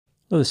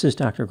Hello, this is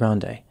Dr.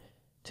 Grande.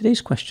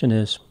 Today's question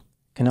is,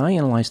 can I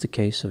analyze the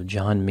case of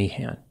John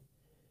Meehan?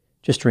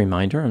 Just a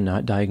reminder, I'm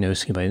not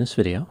diagnosing anybody in this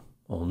video,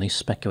 only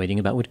speculating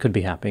about what could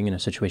be happening in a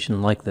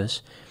situation like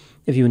this.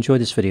 If you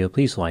enjoyed this video,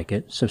 please like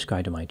it,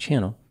 subscribe to my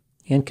channel,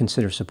 and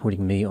consider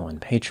supporting me on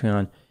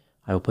Patreon.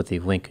 I will put the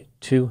link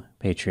to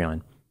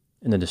Patreon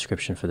in the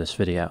description for this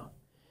video.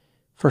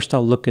 First,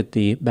 I'll look at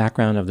the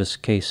background of this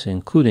case,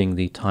 including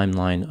the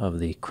timeline of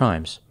the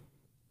crimes,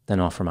 then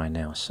offer my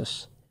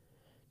analysis.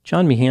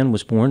 John Meehan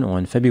was born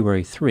on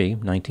February 3,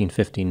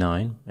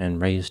 1959,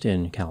 and raised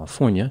in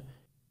California.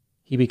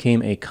 He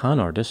became a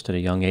con artist at a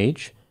young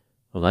age.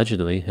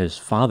 Allegedly, his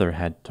father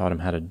had taught him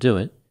how to do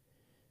it.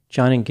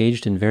 John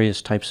engaged in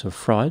various types of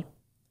fraud.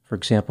 For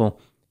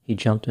example, he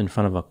jumped in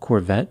front of a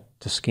Corvette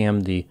to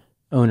scam the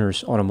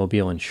owner's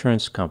automobile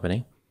insurance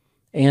company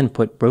and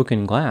put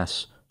broken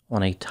glass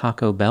on a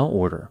Taco Bell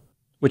order,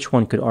 which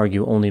one could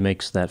argue only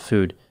makes that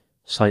food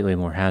slightly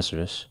more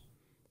hazardous.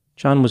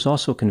 John was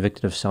also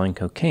convicted of selling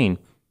cocaine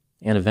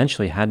and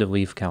eventually had to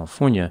leave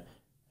California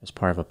as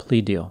part of a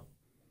plea deal.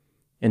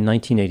 In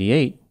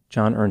 1988,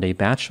 John earned a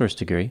bachelor's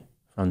degree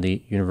from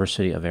the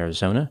University of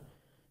Arizona.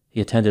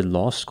 He attended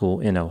law school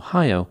in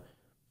Ohio,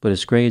 but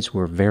his grades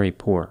were very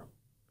poor.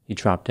 He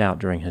dropped out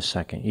during his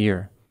second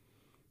year.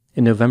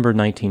 In November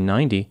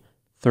 1990,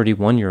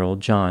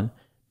 31-year-old John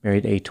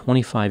married a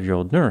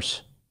 25-year-old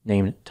nurse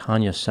named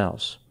Tanya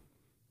Sells.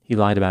 He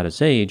lied about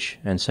his age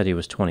and said he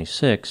was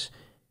 26.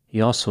 He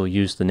also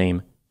used the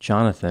name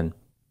Jonathan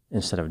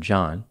instead of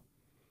John.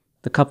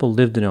 The couple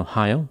lived in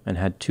Ohio and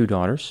had 2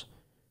 daughters.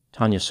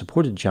 Tanya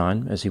supported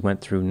John as he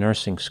went through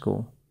nursing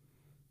school.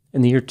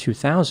 In the year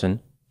 2000,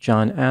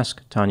 John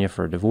asked Tanya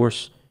for a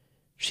divorce.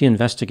 She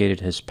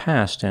investigated his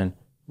past and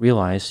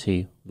realized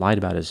he lied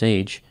about his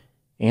age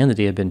and that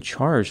he had been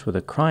charged with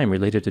a crime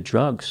related to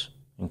drugs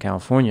in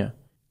California.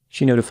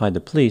 She notified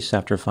the police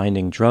after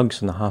finding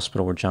drugs in the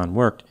hospital where John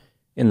worked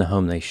in the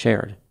home they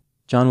shared.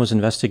 John was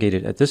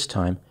investigated at this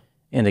time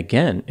and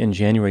again in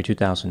January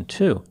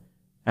 2002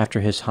 after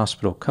his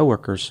hospital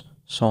coworkers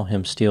saw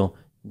him steal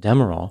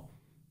Demerol,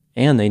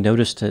 and they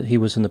noticed that he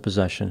was in the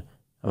possession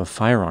of a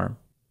firearm.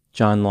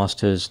 John lost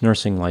his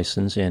nursing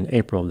license in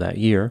April of that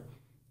year.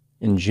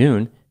 In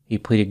June, he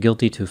pleaded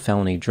guilty to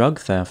felony drug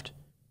theft,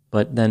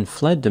 but then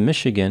fled to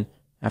Michigan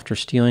after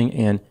stealing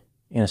an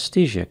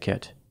anesthesia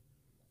kit.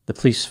 The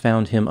police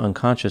found him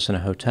unconscious in a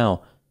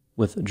hotel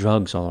with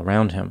drugs all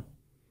around him.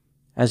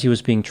 As he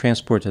was being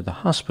transported to the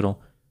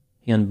hospital,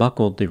 he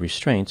unbuckled the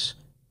restraints,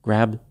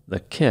 grabbed the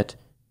kit,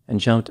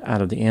 and jumped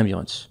out of the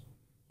ambulance.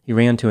 He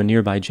ran to a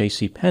nearby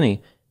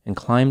JCPenney and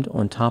climbed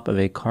on top of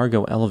a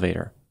cargo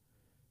elevator.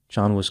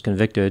 John was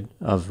convicted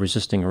of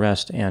resisting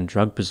arrest and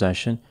drug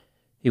possession.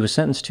 He was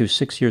sentenced to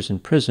 6 years in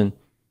prison,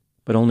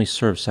 but only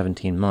served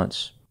 17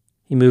 months.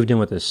 He moved in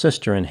with his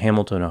sister in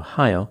Hamilton,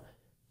 Ohio,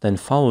 then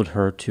followed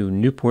her to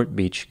Newport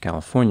Beach,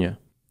 California.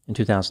 In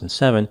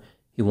 2007,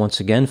 he once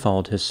again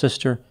followed his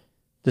sister,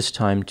 this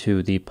time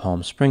to the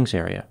Palm Springs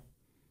area.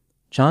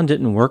 John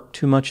didn't work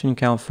too much in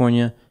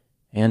California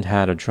and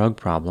had a drug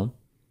problem.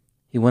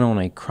 He went on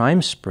a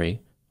crime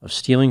spree of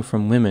stealing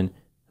from women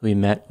who he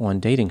met on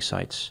dating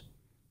sites.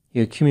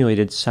 He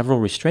accumulated several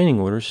restraining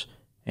orders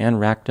and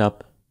racked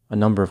up a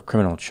number of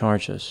criminal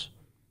charges.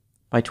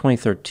 By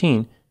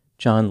 2013,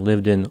 John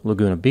lived in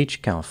Laguna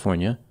Beach,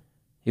 California.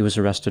 He was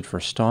arrested for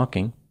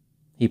stalking.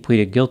 He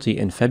pleaded guilty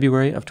in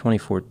February of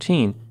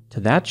 2014 to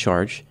that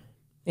charge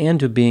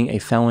and to being a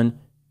felon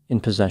in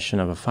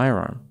possession of a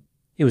firearm.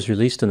 He was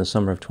released in the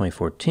summer of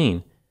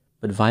 2014,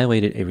 but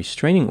violated a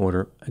restraining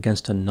order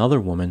against another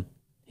woman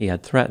he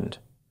had threatened.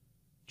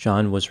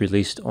 John was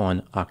released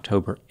on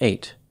October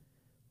 8.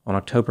 On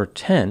October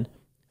 10,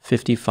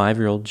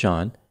 55-year-old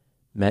John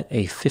met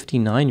a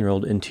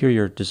 59-year-old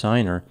interior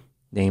designer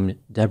named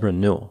Deborah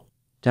Newell.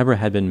 Deborah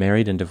had been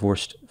married and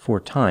divorced 4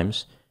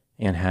 times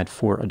and had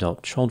 4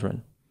 adult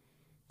children.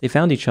 They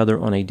found each other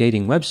on a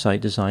dating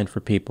website designed for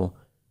people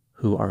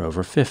who are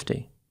over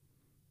 50.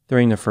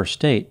 During their first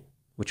date,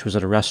 which was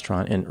at a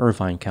restaurant in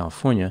Irvine,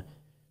 California,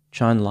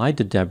 John lied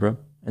to Deborah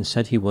and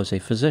said he was a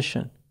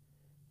physician.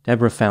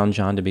 Deborah found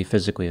John to be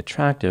physically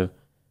attractive,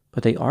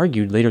 but they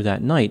argued later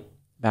that night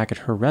back at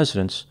her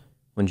residence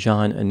when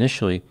John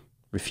initially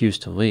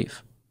refused to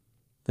leave.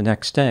 The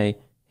next day,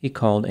 he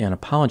called and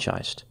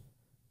apologized.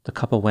 The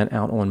couple went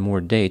out on more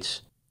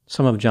dates.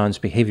 Some of John's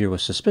behavior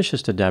was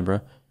suspicious to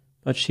Deborah,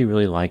 but she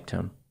really liked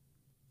him.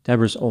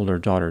 Deborah's older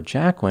daughter,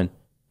 Jacqueline,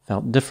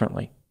 felt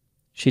differently.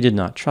 She did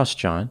not trust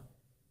John.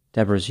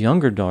 Deborah's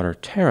younger daughter,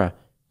 Tara,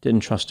 didn't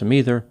trust him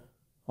either,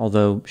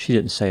 although she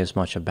didn't say as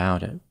much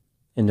about it.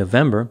 In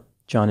November,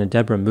 John and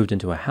Deborah moved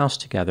into a house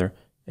together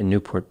in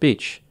Newport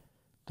Beach.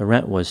 The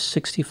rent was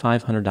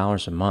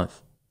 $6,500 a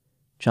month.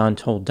 John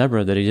told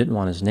Deborah that he didn't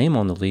want his name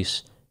on the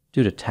lease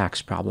due to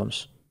tax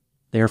problems.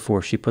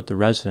 Therefore, she put the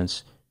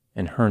residence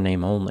in her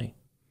name only.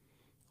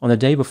 On the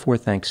day before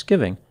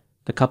Thanksgiving,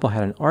 the couple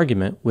had an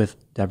argument with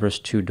Deborah's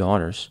 2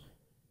 daughters.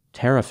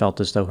 Tara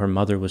felt as though her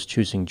mother was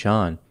choosing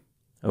John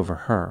over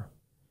her.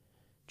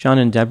 John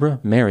and Deborah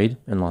married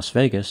in Las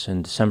Vegas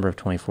in December of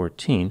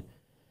 2014.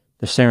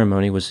 The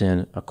ceremony was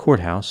in a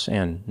courthouse,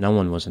 and no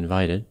one was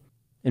invited.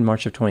 In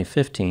March of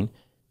 2015,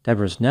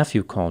 Deborah's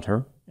nephew called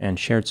her and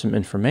shared some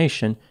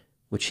information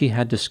which he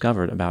had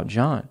discovered about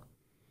John.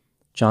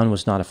 John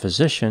was not a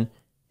physician,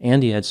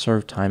 and he had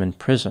served time in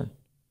prison.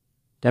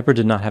 Deborah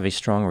did not have a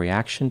strong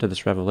reaction to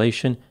this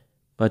revelation,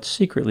 but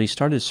secretly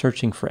started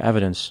searching for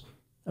evidence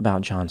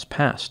about John's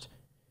past.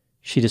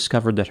 She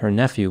discovered that her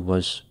nephew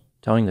was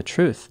telling the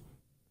truth.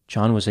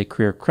 John was a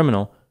career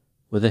criminal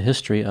with a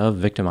history of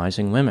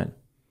victimizing women.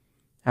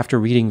 After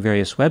reading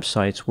various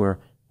websites where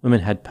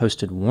women had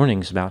posted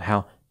warnings about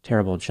how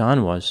terrible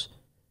John was,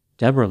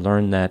 Deborah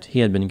learned that he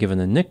had been given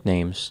the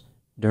nicknames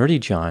Dirty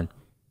John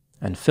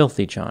and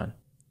Filthy John.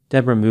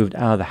 Deborah moved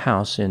out of the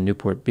house in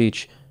Newport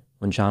Beach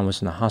when John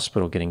was in the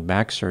hospital getting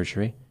back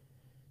surgery.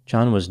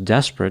 John was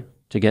desperate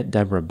to get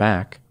Deborah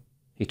back.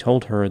 He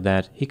told her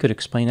that he could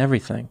explain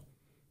everything.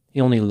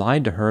 He only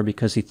lied to her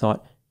because he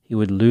thought he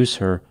would lose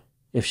her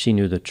if she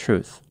knew the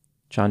truth.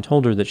 John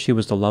told her that she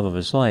was the love of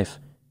his life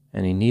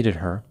and he needed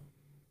her.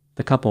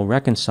 The couple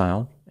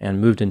reconciled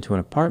and moved into an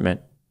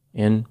apartment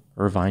in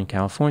Irvine,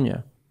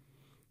 California.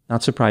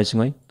 Not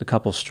surprisingly, the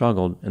couple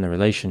struggled in the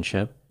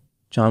relationship.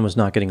 John was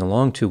not getting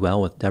along too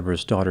well with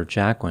Deborah's daughter,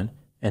 Jacqueline,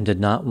 and did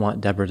not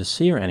want Deborah to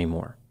see her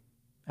anymore.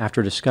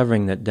 After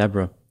discovering that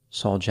Deborah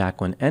saw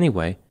Jacqueline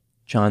anyway,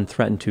 John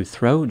threatened to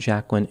throw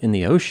Jacqueline in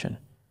the ocean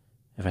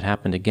if it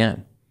happened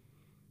again.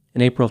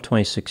 In April of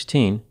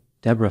 2016,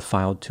 Deborah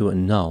filed to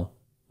annul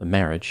the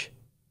marriage.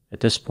 At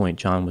this point,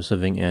 John was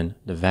living in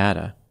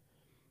Nevada.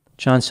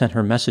 John sent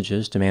her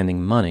messages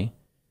demanding money.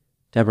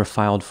 Deborah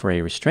filed for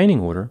a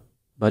restraining order,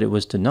 but it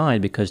was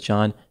denied because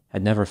John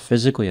had never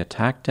physically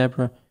attacked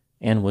Deborah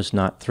and was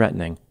not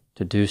threatening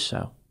to do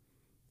so.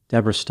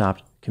 Deborah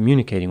stopped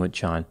communicating with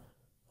John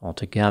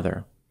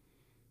altogether.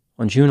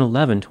 On June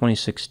 11,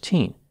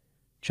 2016,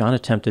 John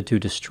attempted to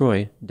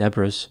destroy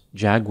Deborah's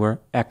Jaguar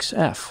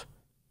XF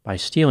by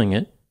stealing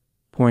it,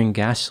 pouring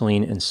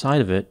gasoline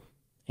inside of it,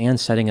 and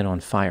setting it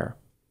on fire.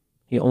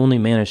 He only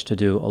managed to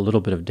do a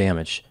little bit of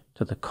damage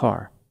to the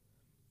car.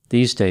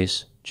 These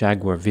days,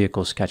 Jaguar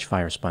vehicles catch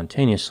fire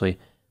spontaneously,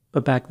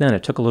 but back then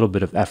it took a little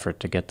bit of effort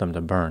to get them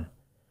to burn.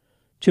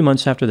 2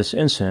 months after this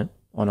incident,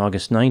 on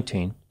August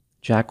 19,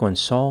 Jacqueline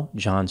saw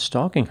John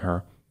stalking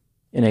her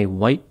in a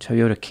white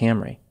Toyota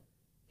Camry.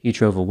 He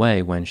drove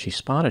away when she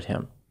spotted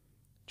him.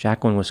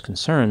 Jacqueline was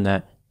concerned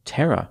that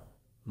Tara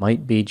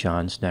might be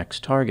John's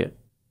next target.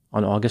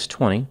 On August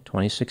 20,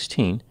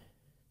 2016,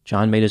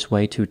 John made his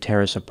way to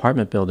Tara's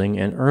apartment building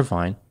in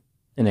Irvine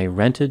in a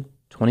rented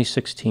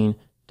 2016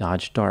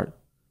 Dodge Dart.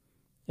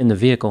 In the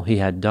vehicle, he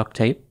had duct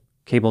tape,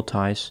 cable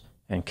ties,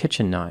 and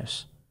kitchen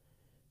knives.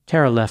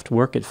 Tara left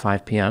work at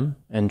 5 p.m.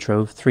 and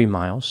drove 3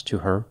 miles to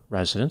her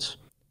residence.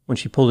 When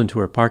she pulled into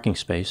her parking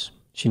space,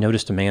 she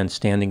noticed a man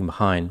standing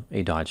behind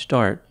a Dodge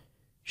Dart.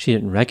 She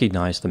didn't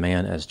recognize the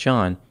man as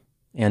John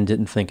and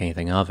didn't think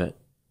anything of it.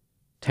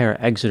 Tara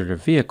exited her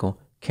vehicle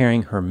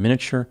carrying her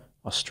miniature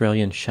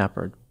Australian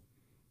Shepherd.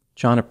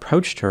 John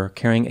approached her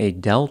carrying a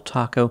Del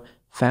Taco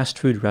fast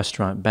food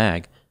restaurant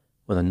bag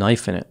with a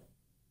knife in it.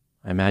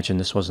 I imagine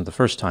this wasn't the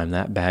first time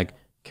that bag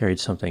carried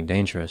something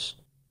dangerous.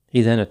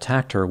 He then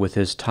attacked her with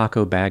his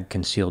taco bag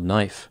concealed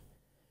knife.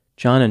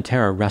 John and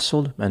Tara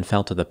wrestled and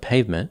fell to the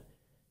pavement.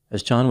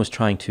 As John was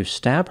trying to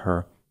stab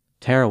her,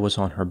 Tara was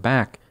on her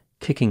back,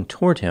 kicking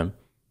toward him,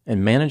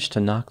 and managed to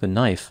knock the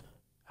knife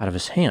out of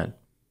his hand.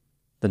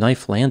 The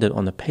knife landed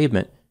on the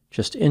pavement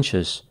just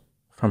inches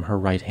from her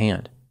right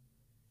hand.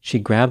 She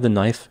grabbed the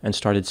knife and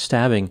started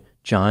stabbing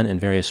John in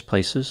various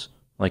places,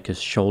 like his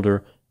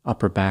shoulder,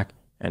 upper back,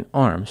 and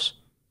arms.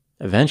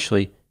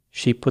 Eventually,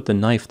 she put the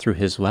knife through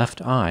his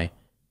left eye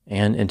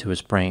and into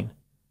his brain.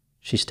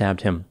 She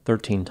stabbed him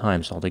 13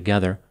 times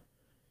altogether.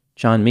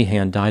 John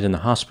Meehan died in the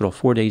hospital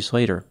 4 days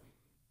later,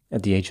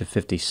 at the age of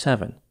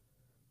 57.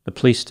 The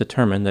police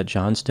determined that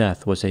John's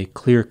death was a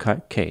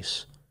clear-cut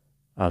case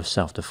of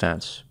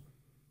self-defense.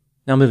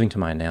 Now moving to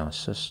my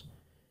analysis.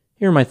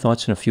 Here are my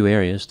thoughts in a few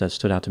areas that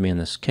stood out to me in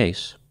this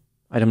case.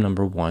 Item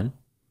number 1.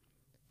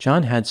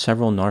 John had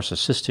several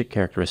narcissistic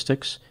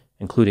characteristics,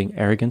 including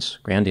arrogance,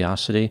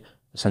 grandiosity,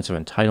 a sense of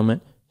entitlement,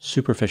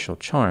 superficial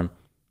charm,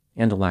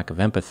 and a lack of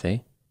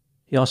empathy.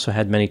 He also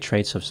had many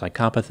traits of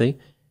psychopathy,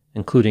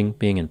 including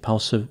being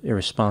impulsive,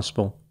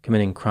 irresponsible,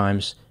 committing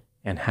crimes,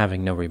 and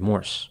having no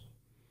remorse.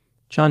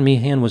 John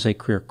Meehan was a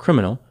career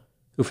criminal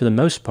who for the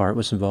most part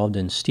was involved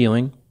in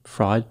stealing,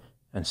 fraud,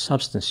 and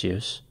substance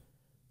use.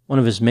 One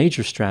of his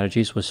major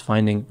strategies was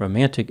finding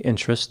romantic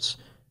interests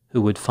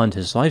who would fund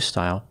his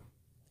lifestyle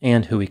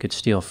and who he could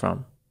steal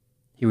from.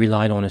 He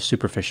relied on his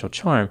superficial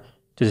charm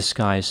to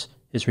disguise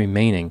his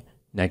remaining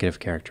negative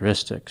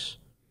characteristics.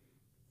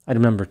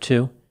 Item number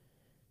 2.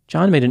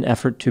 John made an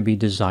effort to be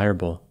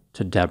desirable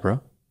to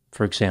Deborah.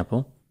 For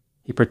example,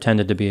 he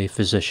pretended to be a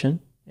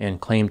physician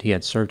and claimed he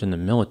had served in the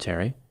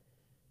military.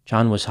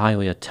 John was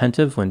highly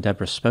attentive when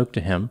Deborah spoke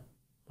to him,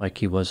 like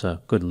he was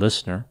a good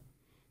listener.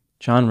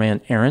 John ran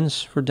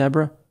errands for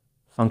Deborah,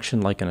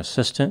 functioned like an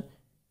assistant,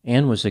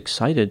 and was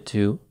excited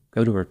to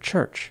go to her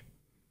church.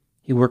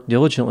 He worked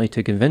diligently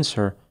to convince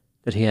her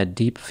that he had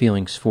deep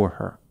feelings for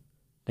her.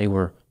 They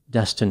were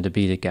destined to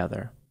be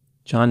together.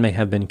 John may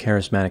have been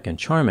charismatic and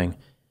charming,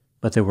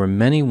 but there were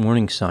many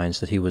warning signs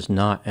that he was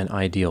not an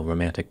ideal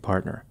romantic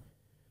partner.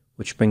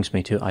 Which brings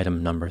me to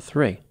item number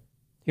 3.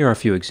 Here are a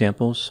few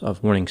examples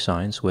of warning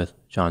signs with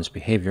John's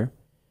behavior.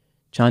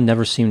 John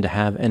never seemed to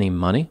have any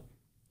money.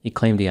 He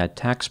claimed he had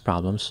tax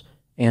problems,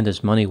 and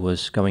his money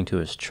was going to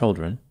his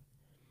children.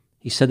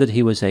 He said that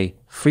he was a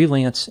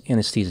freelance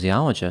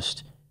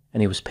anesthesiologist,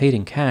 and he was paid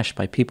in cash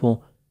by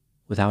people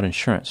without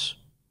insurance.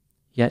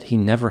 Yet he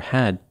never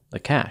had the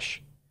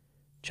cash.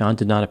 John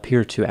did not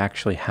appear to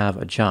actually have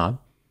a job.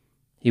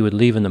 He would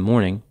leave in the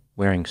morning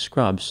wearing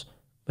scrubs,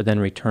 but then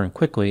return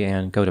quickly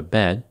and go to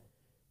bed.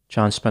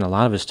 John spent a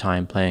lot of his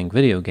time playing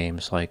video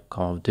games like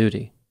Call of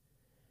Duty.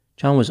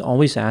 John was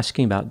always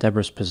asking about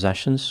Deborah's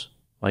possessions,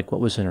 like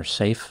what was in her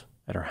safe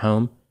at her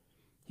home.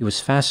 He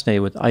was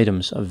fascinated with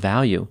items of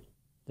value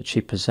that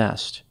she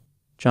possessed.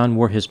 John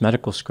wore his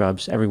medical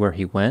scrubs everywhere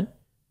he went.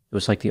 It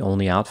was like the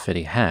only outfit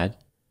he had.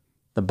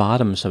 The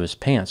bottoms of his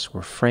pants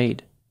were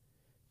frayed.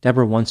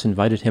 Deborah once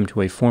invited him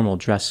to a formal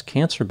dress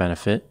cancer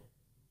benefit.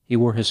 He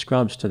wore his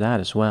scrubs to that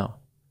as well.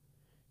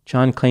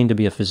 John claimed to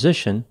be a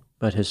physician,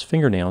 but his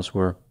fingernails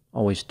were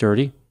always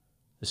dirty.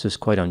 This is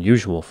quite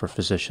unusual for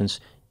physicians,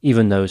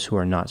 even those who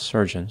are not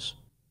surgeons.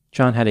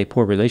 John had a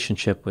poor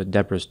relationship with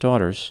Deborah's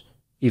daughters,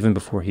 even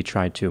before he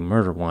tried to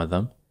murder one of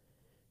them.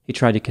 He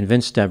tried to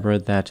convince Deborah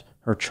that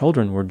her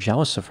children were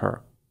jealous of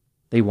her.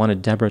 They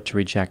wanted Deborah to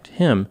reject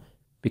him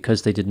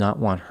because they did not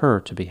want her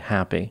to be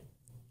happy.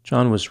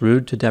 John was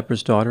rude to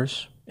Deborah's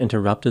daughters,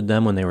 interrupted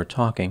them when they were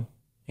talking,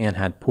 and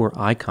had poor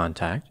eye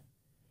contact.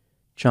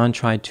 John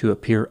tried to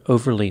appear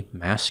overly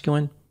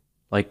masculine,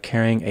 like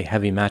carrying a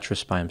heavy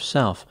mattress by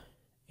himself,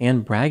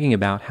 and bragging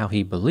about how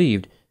he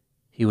believed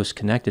he was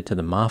connected to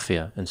the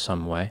mafia in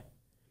some way.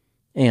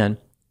 And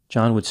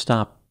John would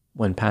stop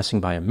when passing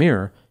by a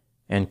mirror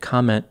and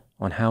comment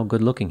on how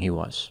good-looking he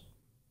was.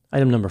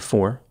 Item number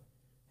 4.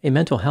 A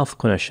mental health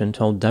clinician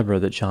told Deborah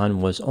that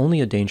John was only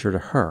a danger to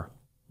her,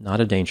 not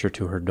a danger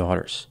to her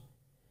daughters.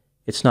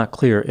 It's not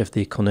clear if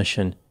the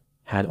clinician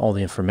had all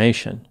the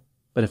information,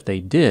 but if they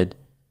did,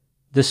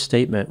 this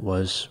statement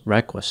was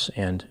reckless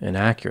and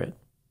inaccurate.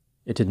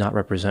 It did not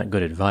represent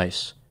good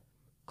advice.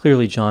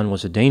 Clearly, John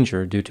was a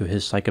danger due to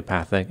his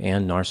psychopathic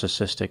and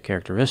narcissistic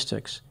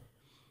characteristics.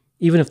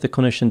 Even if the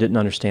clinician didn't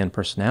understand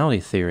personality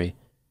theory,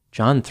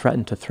 John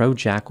threatened to throw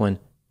Jacqueline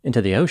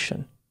into the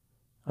ocean.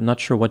 I'm not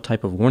sure what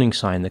type of warning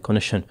sign the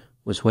clinician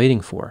was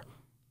waiting for.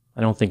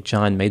 I don't think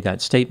John made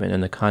that statement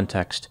in the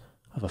context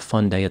of a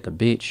fun day at the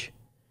beach.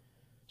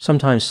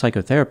 Sometimes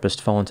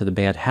psychotherapists fall into the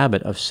bad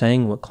habit of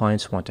saying what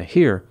clients want to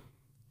hear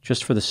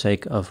just for the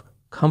sake of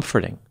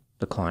comforting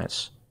the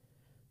clients.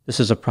 This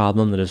is a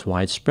problem that is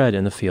widespread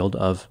in the field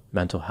of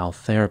mental health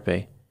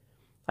therapy.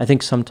 I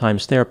think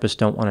sometimes therapists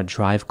don't want to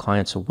drive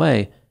clients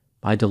away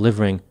by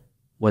delivering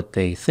what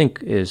they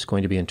think is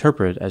going to be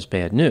interpreted as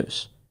bad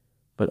news,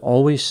 but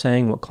always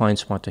saying what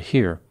clients want to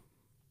hear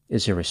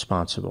is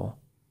irresponsible.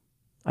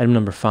 Item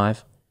number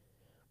 5.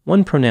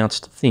 One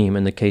pronounced theme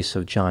in the case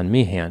of John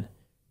Meehan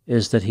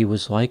is that he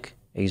was like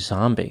a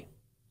zombie.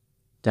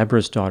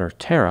 Deborah's daughter,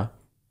 Tara,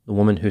 the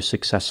woman who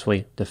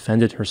successfully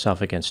defended herself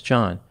against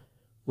John,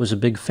 was a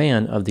big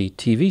fan of the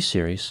TV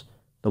series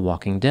The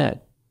Walking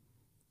Dead.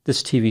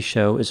 This TV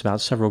show is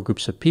about several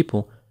groups of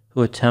people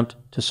who attempt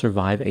to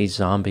survive a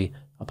zombie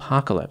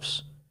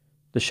apocalypse.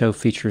 The show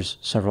features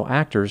several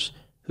actors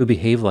who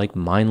behave like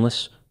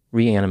mindless,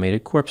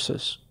 reanimated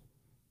corpses.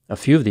 A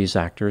few of these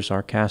actors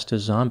are cast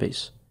as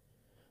zombies.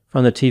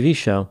 From the TV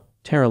show,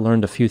 Tara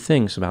learned a few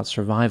things about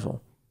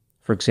survival.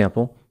 For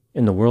example,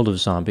 in the world of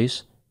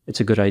zombies, it's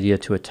a good idea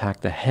to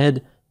attack the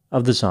head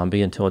of the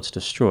zombie until it's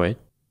destroyed,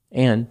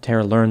 and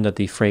Tara learned that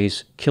the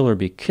phrase "kill or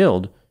be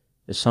killed"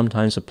 is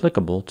sometimes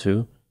applicable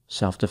to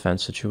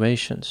self-defense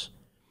situations.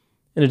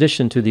 In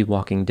addition to the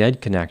Walking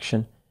Dead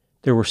connection,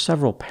 there were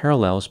several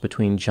parallels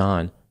between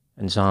John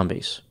and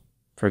zombies.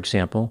 For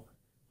example,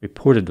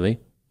 reportedly,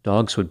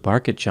 dogs would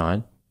bark at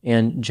John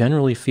and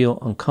generally feel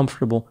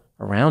uncomfortable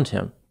around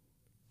him,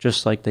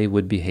 just like they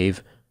would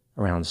behave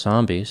around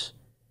zombies.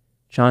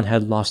 John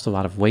had lost a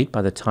lot of weight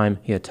by the time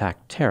he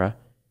attacked Tara.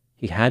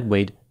 He had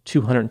weighed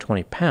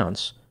 220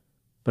 pounds,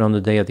 but on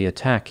the day of the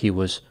attack he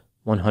was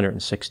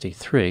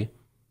 163.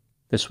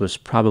 This was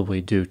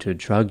probably due to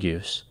drug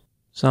use.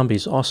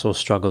 Zombies also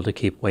struggle to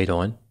keep weight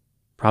on,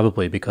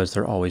 probably because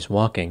they're always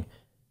walking,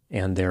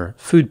 and their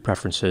food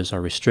preferences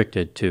are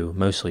restricted to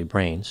mostly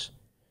brains.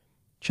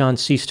 John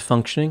ceased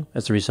functioning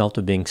as a result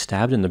of being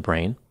stabbed in the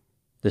brain.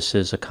 This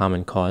is a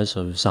common cause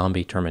of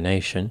zombie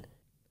termination.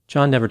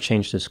 John never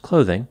changed his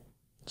clothing.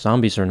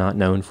 Zombies are not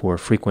known for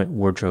frequent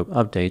wardrobe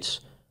updates,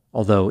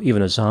 although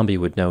even a zombie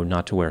would know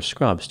not to wear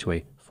scrubs to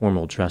a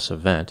formal dress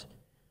event.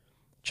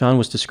 John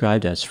was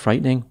described as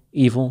frightening,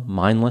 evil,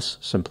 mindless,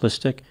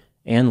 simplistic,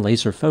 and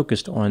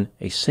laser-focused on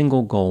a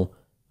single goal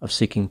of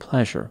seeking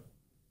pleasure.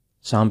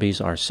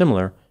 Zombies are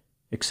similar,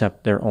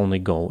 except their only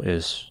goal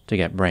is to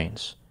get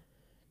brains.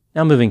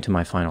 Now moving to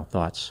my final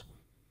thoughts.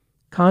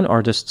 Con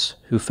artists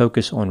who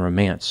focus on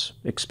romance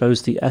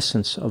expose the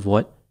essence of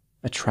what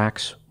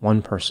attracts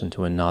one person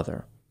to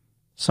another.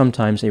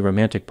 Sometimes a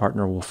romantic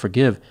partner will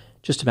forgive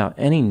just about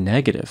any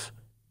negative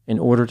in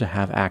order to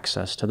have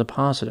access to the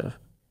positive.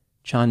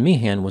 John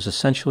Meehan was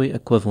essentially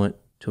equivalent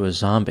to a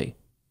zombie,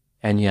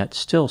 and yet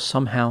still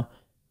somehow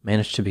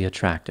managed to be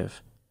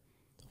attractive.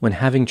 When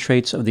having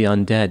traits of the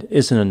undead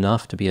isn't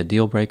enough to be a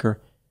deal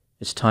breaker,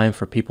 it's time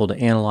for people to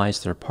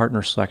analyze their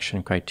partner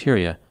selection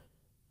criteria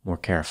more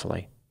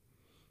carefully.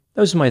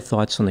 Those are my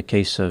thoughts on the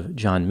case of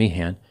John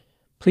Meehan.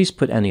 Please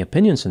put any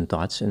opinions and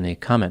thoughts in the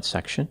comment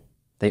section.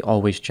 They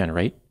always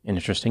generate an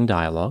interesting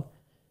dialogue.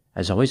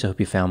 As always, I hope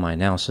you found my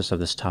analysis of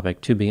this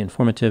topic to be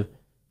informative.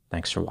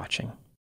 Thanks for watching.